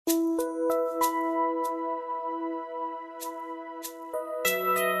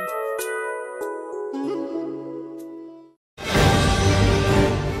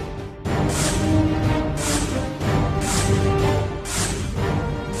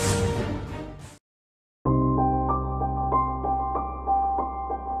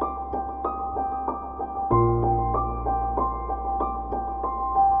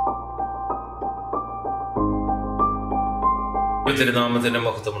തിരുനാമത്തിന്റെ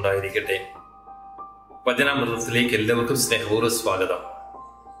മഹത്വം ഉണ്ടായിരിക്കട്ടെ. വചനാമൃതത്തിലേക്ക് എല്ലാവർക്കും സ്നേഹപൂർവ്വ സ്വാഗതം.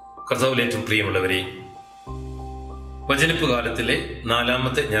 കർത്താവിലേറ്റവും പ്രിയമുള്ളവരെ, വചനിപ്പ് കാലത്തിലെ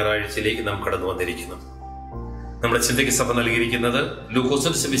 4ാമത്തെ ഞായറാഴ്ചയിലേക്ക് നാം കടന്നു വന്നിരിക്കുന്നു. നമ്മുടെ ചിന്തയ്ക്ക് സഭ നൽകിയിരിക്കുന്നത്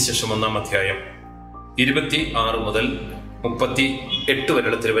ലൂക്കോസിന്റെ സുവിശേഷം 1-ാം അധ്യായം 26 മുതൽ 38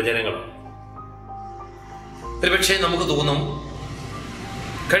 വരെയുള്ള തിരുവചനങ്ങളാണ്. ഒരുപക്ഷെ നമുക്ക് തോന്നും,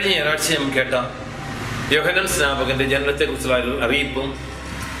 കഴിഞ്ഞ ഞായറാഴ്ച നാം കേട്ട യോഹന്നാൻ സ്നാപകന്റെ ജനനത്തെക്കുറിച്ചുള്ള അറിയിപ്പും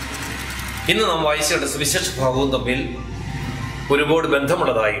ഇന്ന് നാം വായിച്ച സുവിശേഷ ഭാഗവും തമ്മിൽ ഒരുപാട്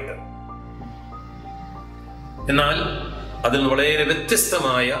ബന്ധമുള്ളതായിട്ട്, എന്നാൽ അതിൽ വളരെ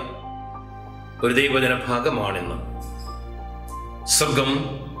വ്യത്യസ്തമായ ഒരു ദൈവജന ഭാഗമാണിന്ന്. സ്വർഗം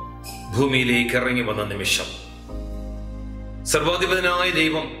ഭൂമിയിലേക്ക് ഇറങ്ങി വന്ന നിമിഷം, സർവാധിപനായ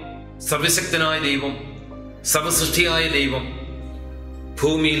ദൈവം, സർവശക്തനായ ദൈവം, സർവസൃഷ്ടിയായ ദൈവം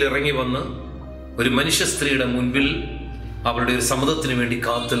ഭൂമിയിൽ ഇറങ്ങി വന്ന് ഒരു മനുഷ്യ സ്ത്രീയുടെ മുൻപിൽ അവരുടെ ഒരു സമ്മതത്തിന് വേണ്ടി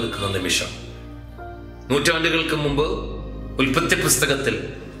കാത്തു നിൽക്കുന്ന നിമിഷം. നൂറ്റാണ്ടുകൾക്ക് മുമ്പ് ഉൽപ്പത്തി പുസ്തകത്തിൽ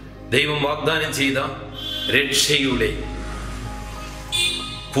ദൈവം വാഗ്ദാനം ചെയ്ത രക്ഷയുടെ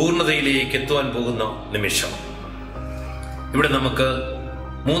പൂർണ്ണതയിലേക്ക് എത്തുവാൻ പോകുന്ന നിമിഷം. ഇവിടെ നമുക്ക്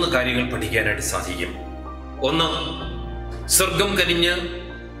 3 കാര്യങ്ങൾ പഠിക്കാനായിട്ട് സാധിക്കും. ഒന്ന്, സ്വർഗം കനിഞ്ഞ്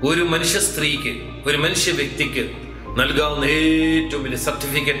ഒരു മനുഷ്യ സ്ത്രീക്ക്, ഒരു മനുഷ്യ വ്യക്തിക്ക് നൽകാവുന്ന ഏറ്റവും വലിയ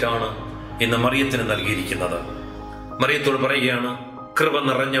സർട്ടിഫിക്കറ്റ് ആണ് ഇന്ന് മറിയത്തിന് നൽകിയിരിക്കുന്നത്. മറിയത്തോട് പറയുകയാണ്, കൃപ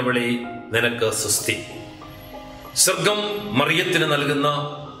നിറഞ്ഞവളെ, നിനക്ക് സ്വസ്തി. സ്വർഗം മറിയത്തിന് നൽകുന്ന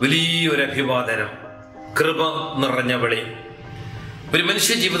വലിയൊരു അഭിവാദനം, കൃപ നിറഞ്ഞവളെ. ഒരു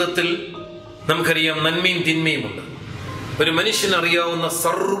മനുഷ്യ ജീവിതത്തിൽ നമുക്കറിയാം, നന്മയും തിന്മയുമുണ്ട്. ഒരു മനുഷ്യനറിയാവുന്ന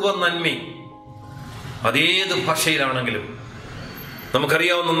സർവ നന്മയും, അതേത് ഭാഷയിലാണെങ്കിലും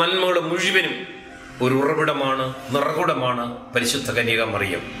നമുക്കറിയാവുന്ന നന്മകളുടെ മുഴുവനും ഒരു ഉറവിടമാണ്, നിറകുടമാണ് പരിശുദ്ധ കന്യക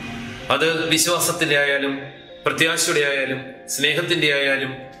മറിയം. അത് വിശ്വാസത്തിന്റെ ആയാലും, പ്രത്യാശയുടെ ആയാലും, സ്നേഹത്തിന്റെ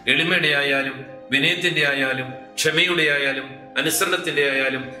ആയാലും, എളിമയുടെ ആയാലും, വിനയത്തിന്റെ ആയാലും, ക്ഷമയുടെ ആയാലും, അനുസരണത്തിന്റെ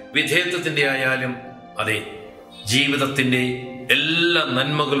ആയാലും, വിധേയത്വത്തിന്റെ ആയാലും, അതെ, ജീവിതത്തിന്റെ എല്ലാ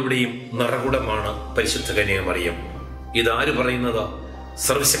നന്മകളുടെയും നിറകുടമാണ് പരിശുദ്ധ കന്യക മറിയം. ഇതാര് പറയുന്നതാ?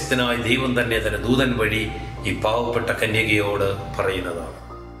 സർവശക്തനായ ദൈവം തന്നെ ദൂതൻ വഴി ഈ പാവപ്പെട്ട കന്യകയോട് പറയുന്നതാണ്.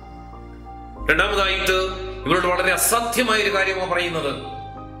 രണ്ടാമതായിട്ട് ഇവരോട് വളരെ അസാധ്യമായൊരു കാര്യമാണ് പറയുന്നത്.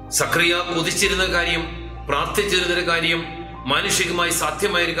 സക്രിയ കൊതിച്ചിരുന്ന കാര്യം, പ്രാർത്ഥിച്ചിരുന്നൊരു കാര്യം, മാനുഷികമായി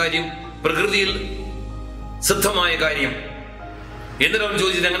സാധ്യമായൊരു കാര്യം, പ്രകൃതിയിൽ സിദ്ധമായ കാര്യം. എന്നിട്ട് അവൻ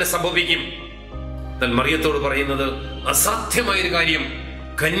ചോദിച്ചത് എങ്ങനെ സംഭവിക്കും? എന്നാൽ മറിയത്തോട് പറയുന്നത് അസാധ്യമായൊരു കാര്യം,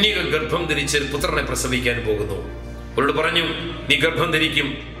 കന്യക ഗർഭം ധരിച്ച് ഒരു പുത്രനെ പ്രസവിക്കാൻ പോകുന്നു. അവരോട് പറഞ്ഞു, നീ ഗർഭം ധരിക്കും,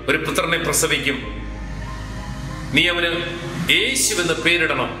 ഒരു പുത്രനെ പ്രസവിക്കും, നീ അവന് യേശു എന്ന്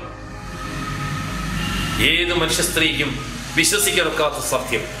പേരിടണം. ഏത് മനുഷ്യ സ്ത്രീക്കും വിശ്വസിക്കാൻ ഒക്കാത്ത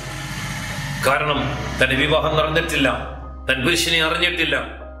സത്യം. കാരണം തന്റെ വിവാഹം നടന്നിട്ടില്ല, തൻ പുരുഷനെ അറിഞ്ഞിട്ടില്ല.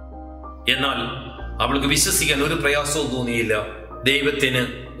 എന്നാൽ അവൾക്ക് വിശ്വസിക്കാൻ ഒരു പ്രയാസവും തോന്നിയില്ല. ദൈവത്തിന്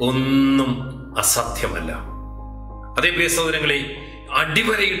ഒന്നും അസാധ്യമല്ല. അതേ പ്രിയ സഹോദരങ്ങളെ,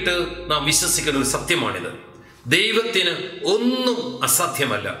 അടിവരയിട്ട് നാം വിശ്വസിക്കുന്ന ഒരു സത്യമാണിത്. ദൈവത്തിന് ഒന്നും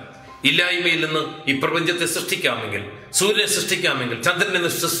അസാധ്യമല്ല. ഇല്ലായ്മയിൽ നിന്ന് ഈ പ്രപഞ്ചത്തെ സൃഷ്ടിക്കാമെങ്കിൽ, സൂര്യനെ സൃഷ്ടിക്കാമെങ്കിൽ,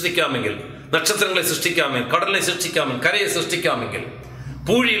 ചന്ദ്രനെ സൃഷ്ടിക്കാമെങ്കിൽ, നക്ഷത്രങ്ങളെ സൃഷ്ടിക്കാമെങ്കിൽ, കടലിനെ സൃഷ്ടിക്കാമെങ്കിൽ, കരയെ സൃഷ്ടിക്കാമെങ്കിൽ,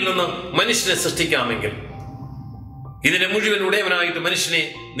 പൂഴിയിൽ നിന്ന് മനുഷ്യനെ സൃഷ്ടിക്കാമെങ്കിൽ, ഇതിനെ മുഴുവൻ ഉടയവനായിട്ട് മനുഷ്യനെ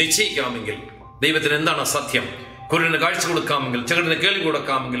നിശ്ചയിക്കാമെങ്കിൽ, ദൈവത്തിന് എന്താണ് അസാധ്യം? കുരുടന് കാഴ്ച കൊടുക്കാമെങ്കിൽ, ചെകിടന് കേൾവി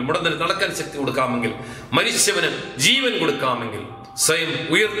കൊടുക്കാമെങ്കിൽ, മുടന്തന് നടക്കാൻ ശക്തി കൊടുക്കാമെങ്കിൽ, മരിച്ചവന് ജീവൻ കൊടുക്കാമെങ്കിൽ, സ്വയം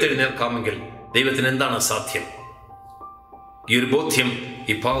ഉയർത്തെഴുന്നേൽക്കാമെങ്കിൽ, ദൈവത്തിന് എന്താണ് അസാധ്യം? ഈ ഒരു ബോധ്യം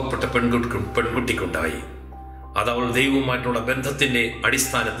ഈ പാവപ്പെട്ട പെൺകുട്ടിക്കുണ്ടായി. അത് അവൾ ദൈവവുമായിട്ടുള്ള ബന്ധത്തിന്റെ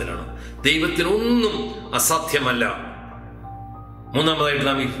അടിസ്ഥാനത്തിലാണ്. ദൈവത്തിനൊന്നും അസാധ്യമല്ല. മൂന്നാമതായിട്ട്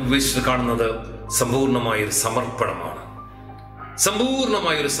നാം ഈ കാണുന്നത് സമ്പൂർണമായൊരു സമർപ്പണമാണ്.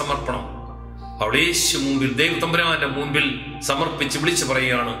 സമ്പൂർണമായൊരു സമർപ്പണം. അവൾ യേശു മുമ്പിൽ, ദൈവതമ്പുരാന്റെ മുമ്പിൽ സമർപ്പിച്ച് വിളിച്ചു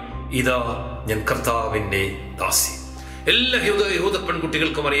പറയുകയാണ്, ഇതാ ഞാൻ കർത്താവിന്റെ ദാസി. എല്ലാ യഹൂദ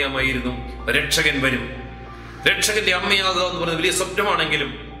പെൺകുട്ടികൾക്കും അറിയാമായിരുന്നു, രക്ഷകൻ വരും. രക്ഷകന്റെ അമ്മയാകുക എന്ന് പറയുന്നത് വലിയ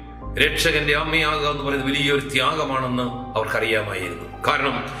സ്വപ്നമാണെങ്കിലും രക്ഷകന്റെ അമ്മയാകുക എന്ന് പറയുന്നത് വലിയൊരു ത്യാഗമാണെന്ന് അവർക്കറിയാമായിരുന്നു.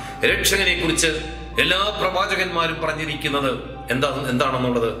 കാരണം രക്ഷകനെ കുറിച്ച് എല്ലാ പ്രവാചകന്മാരും പറഞ്ഞിരിക്കുന്നത്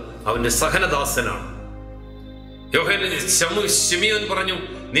എന്താണെന്നുള്ളത് അവന്റെ സഹനദാസനാണ്. ശിമിയോൻ പറഞ്ഞു,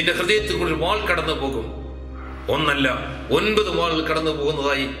 നിന്റെ ഹൃദയത്തിൽ കൂടി വാൾ കടന്നു പോകും. ഒന്നല്ല 9 വാളുകൾ കടന്നു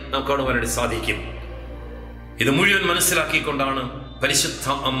പോകുന്നതായി നാം കാണുവാനായിട്ട് സാധിക്കും. ഇത് മുഴുവൻ മനസ്സിലാക്കിക്കൊണ്ടാണ് പരിശുദ്ധ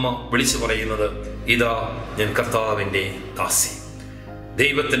അമ്മ വിളിച്ചു പറയുന്നത്, ഇതാ ഞാൻ കർത്താവിന്റെ ദാസി.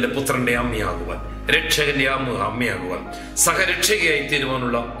 ദൈവത്തിന്റെ പുത്രന്റെ അമ്മയാകുവാൻ, രക്ഷകന്റെ അമ്മയാകുവാൻ, സഹരക്ഷകയായി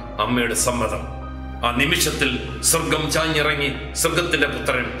തീരുവാനുള്ള അമ്മയുടെ സമ്മതം. ആ നിമിഷത്തിൽ സ്വർഗം ചാഞ്ഞിറങ്ങി സ്വർഗത്തിന്റെ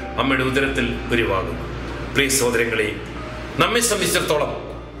പുത്രൻ അമ്മയുടെ ഉദരത്തിൽ ഉരുവാകുന്നു. പ്രിയ സഹോദരങ്ങളെ, നമ്മെ സംബന്ധിച്ചിടത്തോളം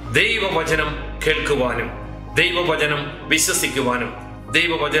ദൈവവചനം കേൾക്കുവാനും ദൈവവചനം വിശ്വസിക്കുവാനും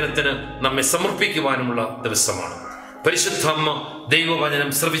ദൈവവചനത്തിന് നമ്മെ സമർപ്പിക്കുവാനുമുള്ള ദിവസമാണ്. പരിശുദ്ധ അമ്മ ദൈവവചനം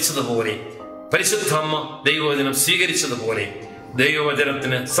ശ്രവിച്ചതുപോലെ, പരിശുദ്ധ അമ്മ ദൈവവചനം സ്വീകരിച്ചതുപോലെ,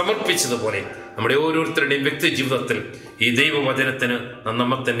 ദൈവവചനത്തിന് സമർപ്പിച്ചതുപോലെ നമ്മുടെ ഓരോരുത്തരുടെയും വ്യക്തി ജീവിതത്തിൽ ഈ ദൈവവചനത്തിന്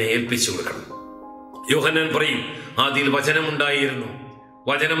നമ്മെ തന്നെ ഏൽപ്പിച്ചു കൊടുക്കണം. യോഹന്നാൻ പറയും, ആദിയിൽ വചനം ഉണ്ടായിരുന്നു,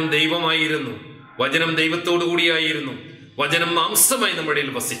 വചനം ദൈവമായിരുന്നു, വചനം ദൈവത്തോടു കൂടിയായിരുന്നു, വചനം മാംസമായി നമ്മുടെ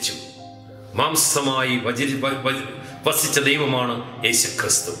ഇടയിൽ വസിച്ചു. മാംസമായി വസിച്ച ദൈവമാണ്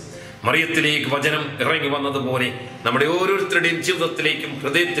യേശുക്രിസ്തു. മറിയത്തിലേക്ക് വചനം ഇറങ്ങി വന്നതുപോലെ നമ്മുടെ ഓരോരുത്തരുടെയും ജീവിതത്തിലേക്കും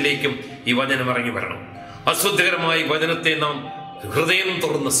ഹൃദയത്തിലേക്കും ഈ വചനം ഇറങ്ങി വരണം. അശ്രദ്ധകരമായ വചനത്തെ നാം ഹൃദയം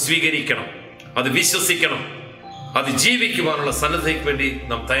തുറന്ന് സ്വീകരിക്കണം, അത് വിശ്വസിക്കണം, അത് ജീവിക്കുവാനുള്ള സന്നദ്ധതയ്ക്ക് വേണ്ടി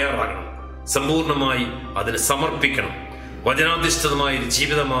നാം തയ്യാറാകണം, സമ്പൂർണമായി അതിന് സമർപ്പിക്കണം. വചനാധിഷ്ഠിതമായ ഒരു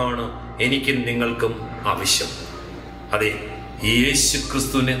ജീവിതമാണ് എനിക്കും നിങ്ങൾക്കും ആവശ്യം. അതെ, ഈ യേശു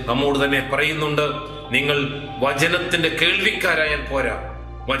ക്രിസ്തുവിന് നമ്മോട് തന്നെ പറയുന്നുണ്ട്, നിങ്ങൾ വചനത്തിന്റെ കേൾവിക്കാരായാൽ പോരാ,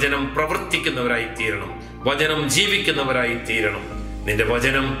 വചനം പ്രവർത്തിക്കുന്നവരായി തീരണം, വചനം ജീവിക്കുന്നവരായി തീരണം. നിന്റെ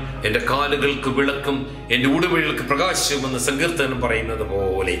വചനം എൻ്റെ കാലുകൾക്ക് വിളക്കും എൻ്റെ ഉടുവഴികൾക്ക് പ്രകാശവുമെന്ന് സങ്കീർത്തനം പറയുന്നത്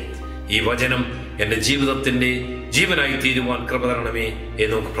പോലെ ഈ വചനം എൻ്റെ ജീവിതത്തിന്റെ ജീവനായി തീരുവാൻ കൃപ തരണമേ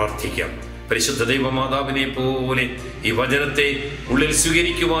എന്ന് നമുക്ക് പ്രാർത്ഥിക്കാം. പരിശുദ്ധ ദൈവമാതാവിനെ പോലെ ഈ വചനത്തെ ഉള്ളിൽ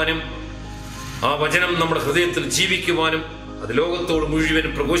സ്വീകരിക്കുവാനും ആ വചനം നമ്മുടെ ഹൃദയത്തിൽ ജീവിക്കുവാനും അത് ലോകത്തോട് മുഴുവൻ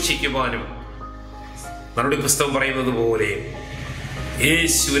പ്രഘോഷിക്കുവാനും നമ്മുടെ പുസ്തകം പറയുന്നത് പോലെ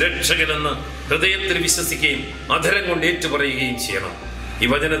യേശു രക്ഷകനെന്ന് ഹൃദയത്തിൽ വിശ്വസിക്കുകയും അധരം കൊണ്ട് ഏറ്റുപറയുകയും ചെയ്യണം. ഈ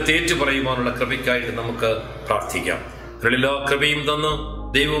വചനത്തെ ഏറ്റുപറയുവാനുള്ള കൃപയ്ക്കായിട്ട് നമുക്ക് പ്രാർത്ഥിക്കാം. എല്ലാ കൃപയും തന്ന്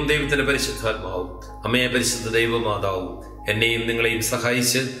ദൈവവും ദൈവത്തിന്റെ പരിശുദ്ധാത്മാവും അമ്മയെ പരിശുദ്ധ ദൈവമാതാവും എന്നെയും നിങ്ങളെയും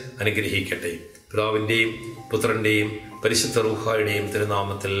സഹായിച്ച് അനുഗ്രഹിക്കട്ടെ. പിതാവിന്റെയും പുത്രന്റെയും പരിശുദ്ധ റൂഹായുടെയും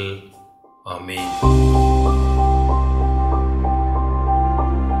തിരുനാമത്തിൽ ആമേൻ.